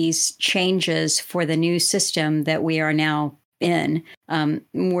which these changes for the new system that we are now in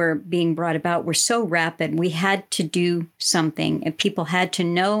were being brought about were so rapid. We had to do something. And people had to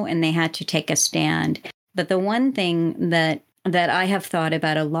know, and they had to take a stand. But the one thing that I have thought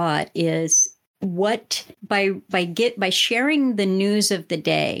about a lot is what by sharing the news of the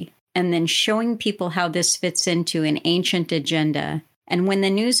day and then showing people how this fits into an ancient agenda. And when the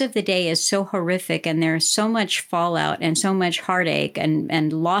news of the day is so horrific and there's so much fallout and so much heartache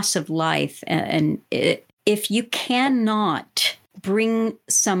and loss of life, if you cannot bring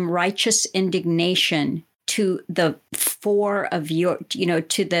some righteous indignation to the fore of your,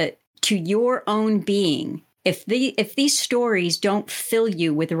 to your own being, if these stories don't fill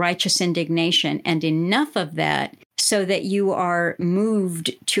you with righteous indignation and enough of that so that you are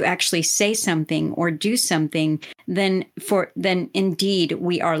moved to actually say something or do something, then indeed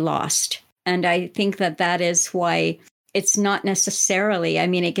we are lost. And I think that is why it's not necessarily,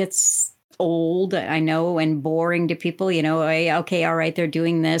 it gets old, I know, and boring to people, okay, all right, they're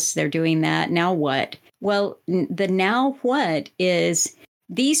doing this, they're doing that. Now what? Well, the now what is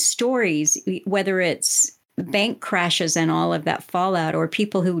these stories, whether it's bank crashes and all of that fallout, or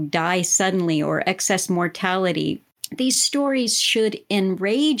people who die suddenly, or excess mortality, these stories should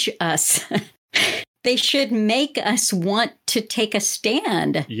enrage us. They should make us want to take a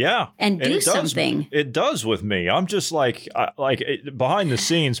stand. Yeah. And do something. It does with me. I'm just behind the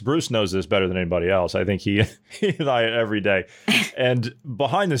scenes, Bruce knows this better than anybody else. I think he and I every day. And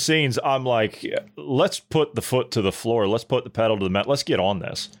behind the scenes, I'm like, let's put the foot to the floor. Let's put the pedal to the metal. Let's get on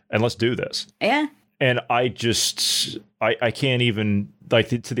this and let's do this. Yeah. And I can't even,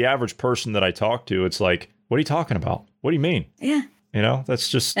 to the average person that I talk to, it's like, what are you talking about? What do you mean? Yeah. That's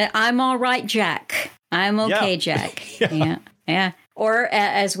just... I'm all right, Jack. I'm okay, Jack. Yeah. Or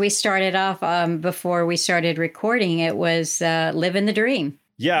as we started off, before we started recording, it was living the dream.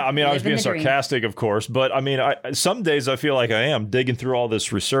 Yeah, I was being sarcastic, of course, but some days I feel like I am digging through all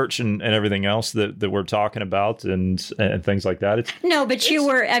this research and everything else that we're talking about and things like that.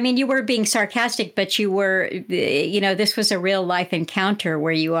 You were being sarcastic, but you were, this was a real life encounter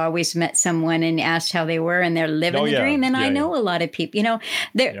where you always met someone and asked how they were, and they're living the dream. And I know a lot of people,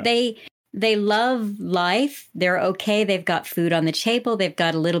 they love life. They're okay. They've got food on the table. They've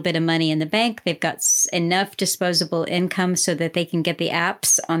got a little bit of money in the bank. They've got enough disposable income so that they can get the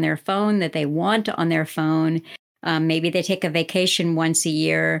apps on their phone that they want on their phone. Maybe they take a vacation once a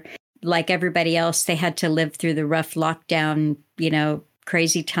year. Like everybody else, they had to live through the rough lockdown,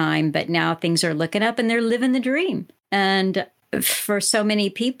 crazy time. But now things are looking up and they're living the dream. And for so many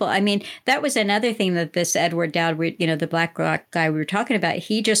people, that was another thing that this Edward Dowd, the Black Rock guy we were talking about,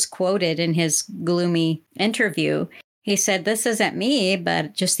 he just quoted in his gloomy interview. He said, this isn't me,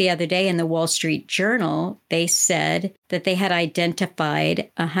 but just the other day in the Wall Street Journal, they said that they had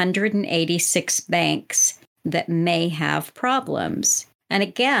identified 186 banks that may have problems. And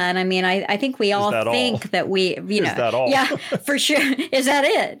again, I think we all think that we, Is that all? Yeah, for sure. Is that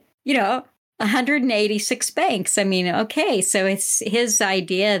it? 186 banks. Okay, so it's his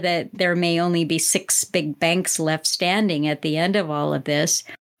idea that there may only be 6 big banks left standing at the end of all of this,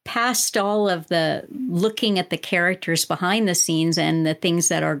 past all of the looking at the characters behind the scenes and the things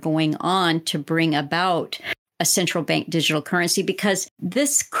that are going on to bring about a central bank digital currency, because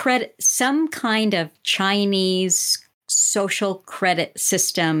this some kind of Chinese social credit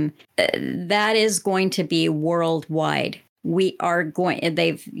system that is going to be worldwide. We are going,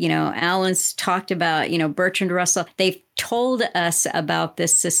 Alan's talked about, Bertrand Russell, they've told us about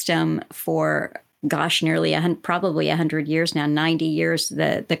this system for, gosh, nearly probably 100 years now, 90 years,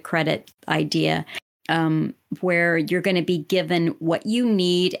 the credit idea, where you're going to be given what you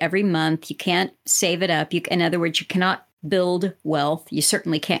need every month. You can't save it up. In other words, you cannot build wealth. You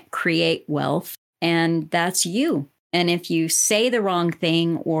certainly can't create wealth. And that's you. And if you say the wrong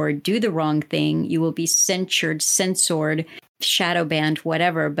thing or do the wrong thing, you will be censured, censored, shadow banned,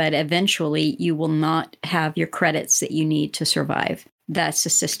 whatever. But eventually you will not have your credits that you need to survive. That's the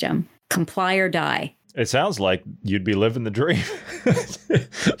system. Comply or die. It sounds like you'd be living the dream. Doesn't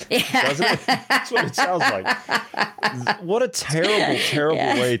it? That's what it sounds like. What a terrible,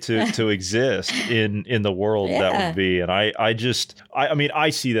 terrible way to exist in the world that would be. And I mean, I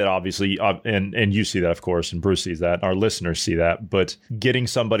see that obviously, and you see that, of course, and Bruce sees that, and our listeners see that. But getting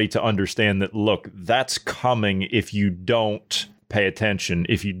somebody to understand that, look, that's coming if you don't pay attention,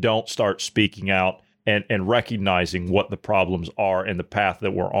 if you don't start speaking out and recognizing what the problems are and the path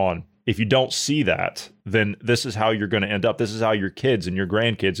that we're on. If you don't see that, then this is how you're going to end up. This is how your kids and your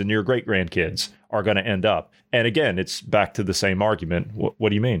grandkids and your great-grandkids are going to end up. And again, it's back to the same argument. What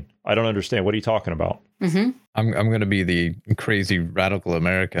do you mean? I don't understand. What are you talking about? Mm-hmm. I'm going to be the crazy radical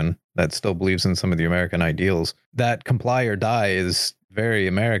American that still believes in some of the American ideals. That comply or die is very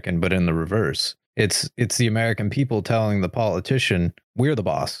American, but in the reverse. It's the American people telling the politician, we're the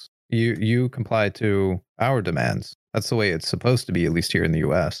boss. You comply to our demands. That's the way it's supposed to be, at least here in the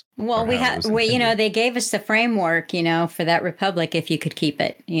U.S. Well, they gave us the framework, for that republic, if you could keep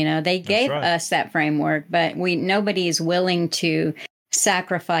it. They gave us that framework, but nobody is willing to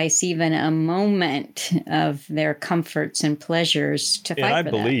sacrifice even a moment of their comforts and pleasures to fight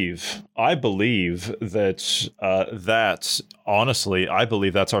for that. I believe that honestly, I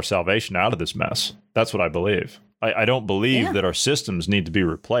believe that's our salvation out of this mess. That's what I believe. I don't believe that our systems need to be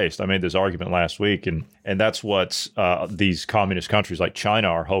replaced. I made this argument last week, and that's what these communist countries like China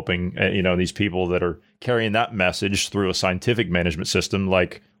are hoping, these people that are carrying that message through a scientific management system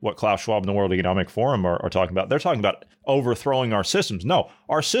like what Klaus Schwab and the World Economic Forum are talking about. They're talking about overthrowing our systems. No,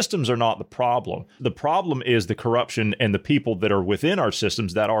 our systems are not the problem. The problem is the corruption and the people that are within our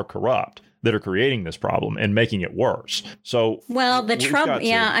systems that are corrupt, that are creating this problem and making it worse. So, well, the trouble,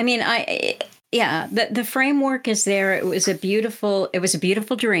 the framework is there. It was a beautiful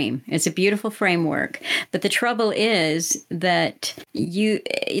dream. It's a beautiful framework. But the trouble is that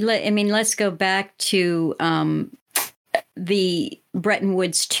let's go back to the Bretton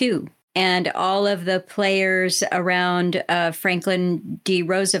Woods 2 and all of the players around Franklin D.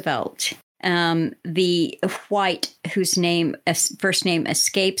 Roosevelt. The white, whose first name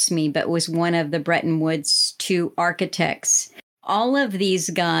escapes me, but was one of the Bretton Woods 2 architects. All of these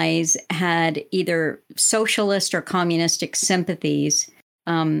guys had either socialist or communistic sympathies.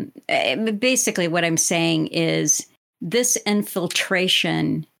 Basically, what I'm saying is this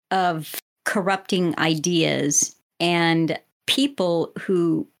infiltration of corrupting ideas and people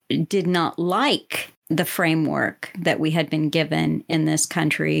who did not like the framework that we had been given in this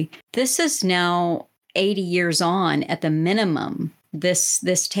country. This is now 80 years on at the minimum, this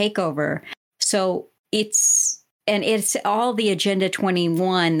takeover. So it's all the Agenda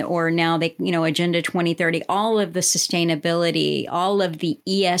 21, or now Agenda 2030, all of the sustainability, all of the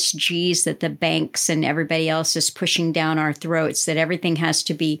ESGs that the banks and everybody else is pushing down our throats, that everything has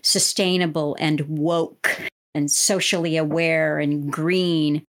to be sustainable and woke and socially aware and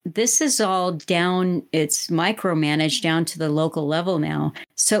green. This is all down, it's micromanaged down to the local level now.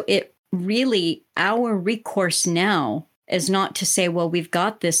 So it really, our recourse now is not to say, well, we've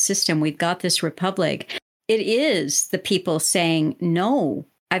got this system, we've got this republic. It is the people saying, no,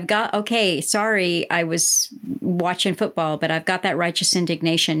 sorry, I was watching football, but I've got that righteous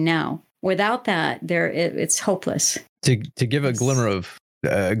indignation now. Without that, it's hopeless. To give a glimmer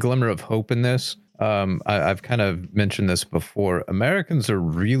of hope in this, I've kind of mentioned this before. Americans are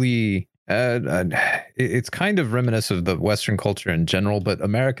really, it's kind of reminiscent of the Western culture in general, but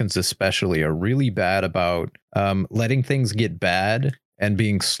Americans especially are really bad about letting things get bad and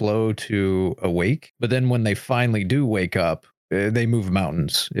being slow to awake. But then when they finally do wake up, they move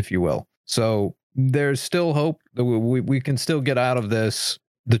mountains, if you will. So there's still hope that we can still get out of this.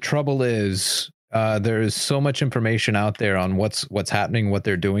 The trouble is there is so much information out there on what's happening, what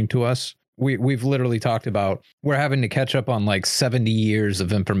they're doing to us. We've literally talked about we're having to catch up on like 70 years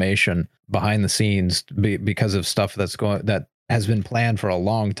of information behind the scenes because of stuff that has been planned for a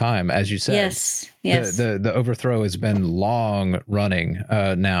long time, as you said. Yes. The overthrow has been long running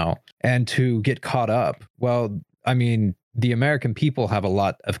now, and to get caught up. Well, I mean, the American people have a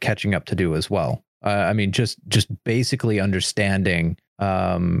lot of catching up to do as well. Just basically understanding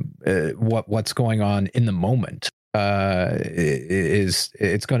what's going on in the moment.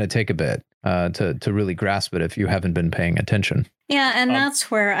 it's going to take a bit to really grasp it if you haven't been paying attention. Yeah, and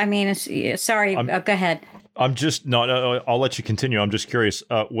that's where, I mean, sorry, go ahead. I'm just no, I'll let you continue. I'm just curious.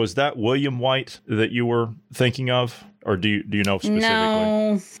 Was that William White that you were thinking of, or do you know specifically?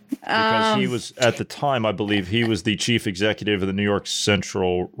 No, because he was at the time, I believe, he was the chief executive of the New York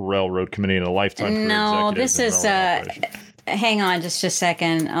Central Railroad Committee and a lifetime career no, this is. Hang on, just a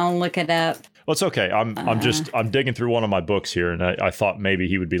second. I'll look it up. Well, it's okay. I'm digging through one of my books here, and I thought maybe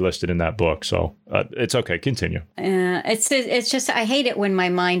he would be listed in that book. So it's okay. Continue. It's just I hate it when my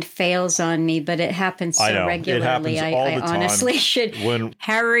mind fails on me, but it happens so regularly. I honestly should.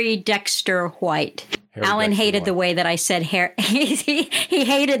 Harry Dexter White. Alan hated the way that I said Harry. He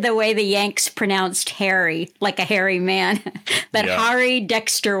hated the way the Yanks pronounced Harry, like a hairy man. But yeah. Harry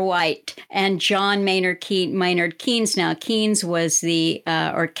Dexter White and John Maynard Keynes. Now, Keynes was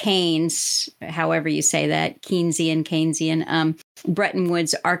or Keynes, however you say that, Keynesian, Bretton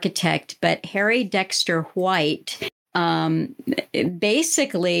Woods architect. But Harry Dexter White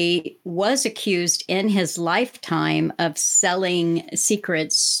basically was accused in his lifetime of selling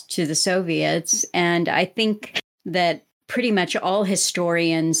secrets to the Soviets. And I think that pretty much all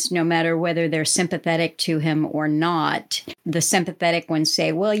historians, no matter whether they're sympathetic to him or not, the sympathetic ones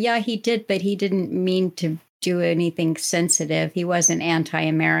say, well, yeah, he did, but he didn't mean to do anything sensitive. He wasn't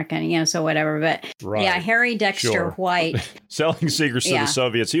anti-American, so whatever. But yeah, Harry Dexter White. Selling secrets to the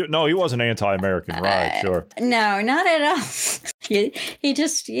Soviets. He wasn't anti-American, right? Sure. No, not at all. He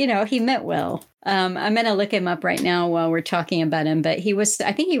just, he meant well. I'm going to look him up right now while we're talking about him. But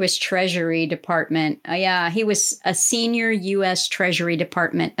I think he was Treasury Department. He was a senior U.S. Treasury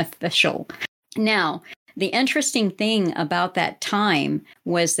Department official. Now, the interesting thing about that time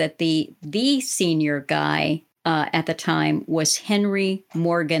was that the senior guy at the time was Henry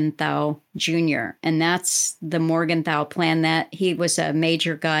Morgenthau Jr. And that's the Morgenthau plan. That he was a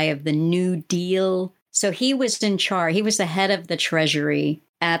major guy of the New Deal. So he was in charge. He was the head of the Treasury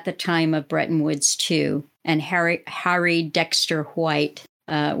at the time of Bretton Woods II. And Harry Dexter White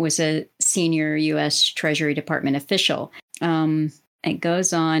was a senior U.S. Treasury Department official. It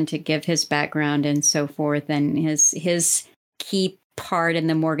goes on to give his background and so forth, and his key part in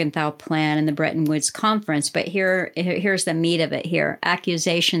the Morgenthau Plan and the Bretton Woods Conference. But here's the meat of it here.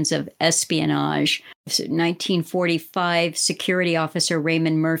 Accusations of espionage. 1945, security officer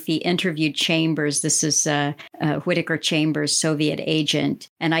Raymond Murphy interviewed Chambers. This is Whittaker Chambers, Soviet agent,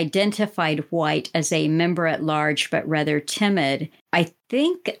 and identified White as a member at large, but rather timid. I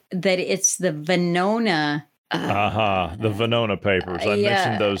think that it's the Venona the Venona papers. I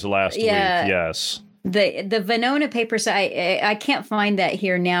mentioned those last week. Yes. The Venona papers. I can't find that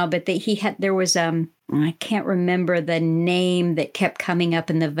here now, but there was I can't remember the name that kept coming up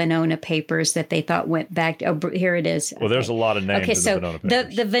in the Venona papers that they thought went back. Here it is. Well, there's a lot of names. Okay, so in the Venona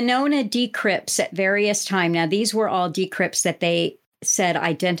papers. the Venona decrypts at various times. Now, these were all decrypts that they said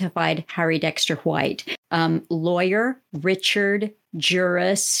identified Harry Dexter White, lawyer, Richard,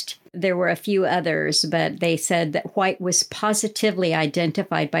 jurist. There were a few others, but they said that White was positively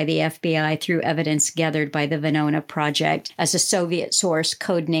identified by the FBI through evidence gathered by the Venona Project as a Soviet source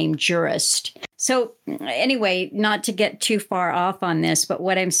codenamed jurist. So anyway, not to get too far off on this, but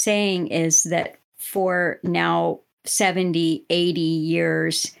what I'm saying is that for now 70, 80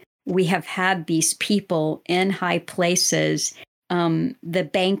 years, we have had these people in high places. The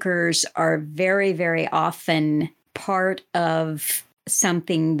bankers are very, very often part of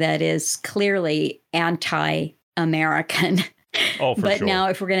something that is clearly anti-American. Oh, for but sure. now,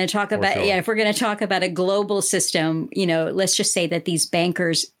 if we're going to talk about, if we're going to talk about a global system, let's just say that these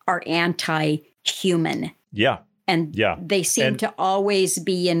bankers are anti-human. Yeah. And they seem to always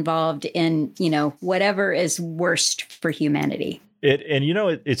be involved in, whatever is worst for humanity.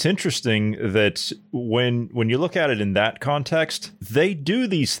 It's interesting that when you look at it in that context, they do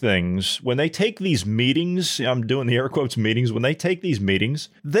these things when they take these meetings. I'm doing the air quotes meetings. When they take these meetings,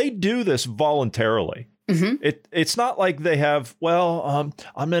 they do this voluntarily. Mm-hmm. It's not like they have,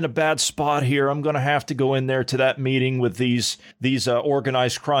 I'm in a bad spot here. I'm going to have to go in there to that meeting with these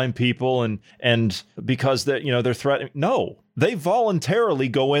organized crime people and because they're threatening. No, they voluntarily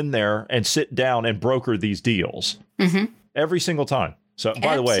go in there and sit down and broker these deals. Mm-hmm. Every single time. So,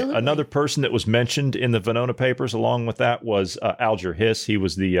 by the way, another person that was mentioned in the Venona papers along with that was Alger Hiss. He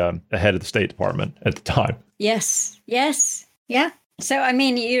was the head of the State Department at the time. Yes. Yeah. So, I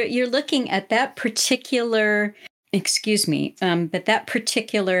mean, you're looking at that particular, but that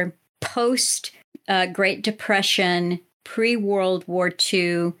particular post-Great Depression, pre-World War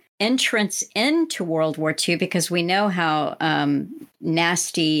II entrance into World War II, because we know how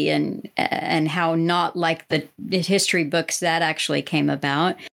nasty and how not like the history books that actually came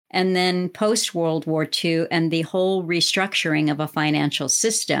about. And then post-World War II and the whole restructuring of a financial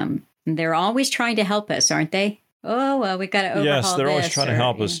system. They're always trying to help us, aren't they? Oh, well, we got to overhaul Yes, they're always this, trying to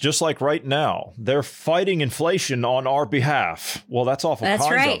help us. Just like right now, they're fighting inflation on our behalf. Well, that's awful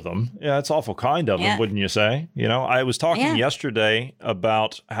kind of them. Yeah, it's awful kind of them, wouldn't you say? You know, I was talking yesterday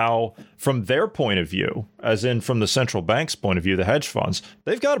about how, from their point of view, as in from the central bank's point of view, the hedge funds,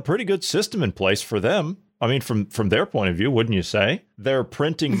 they've got a pretty good system in place for them. I mean, from their point of view, wouldn't you say? They're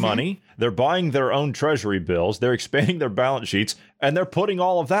printing money, they're buying their own treasury bills, they're expanding their balance sheets, and they're putting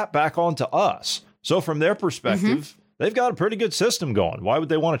all of that back onto us. So from their perspective, they've got a pretty good system going. Why would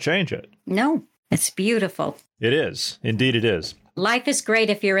they want to change it? No, it's beautiful. It is. Indeed, it is. Life is great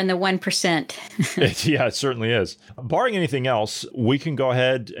if you're in the 1%. Yeah, it certainly is. Barring anything else, we can go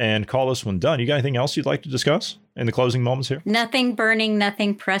ahead and call this one done. You got anything else you'd like to discuss in the closing moments here? Nothing burning,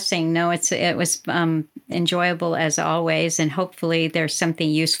 nothing pressing. No, it was enjoyable as always, and hopefully there's something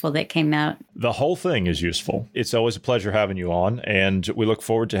useful that came out. The whole thing is useful. It's always a pleasure having you on, and we look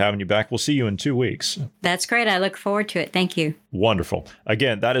forward to having you back. We'll see you in 2 weeks. That's great. I look forward to it. Thank you. Wonderful.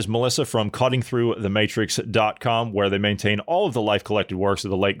 Again, that is Melissa from cuttingthroughthematrix.com, where they maintain all of the life collected works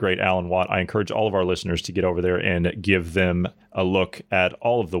of the late, great Alan Watt. I encourage all of our listeners to get over there and give them a look at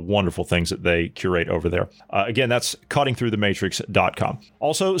all of the wonderful things that they curate over there. Again, that's cuttingthroughthematrix.com.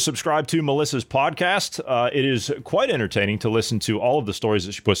 Also, subscribe to Melissa's podcast. It is quite entertaining to listen to all of the stories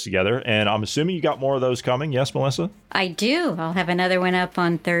that she puts together, and I'm assuming you got more of those coming. Yes, Melissa? I do. I'll have another one up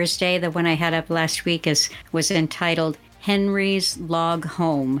on Thursday. The one I had up last week was entitled Henry's Log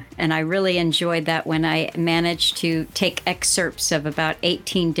Home. And I really enjoyed that when I managed to take excerpts of about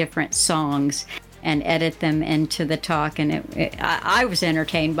 18 different songs and edit them into the talk. And I was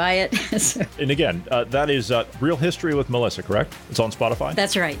entertained by it. So. And again, that is Real History with Melissa, correct? It's on Spotify?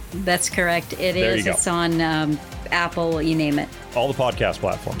 That's right. That's correct. It there is. You go. It's on Apple, you name it. All the podcast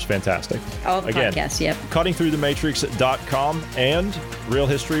platforms. Fantastic. All the podcasts, yep. Cuttingthroughthematrix.com and Real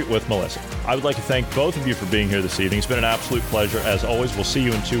History with Melissa. I would like to thank both of you for being here this evening. It's been an absolute pleasure. As always, we'll see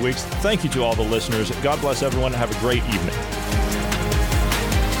you in 2 weeks. Thank you to all the listeners. God bless everyone. Have a great evening.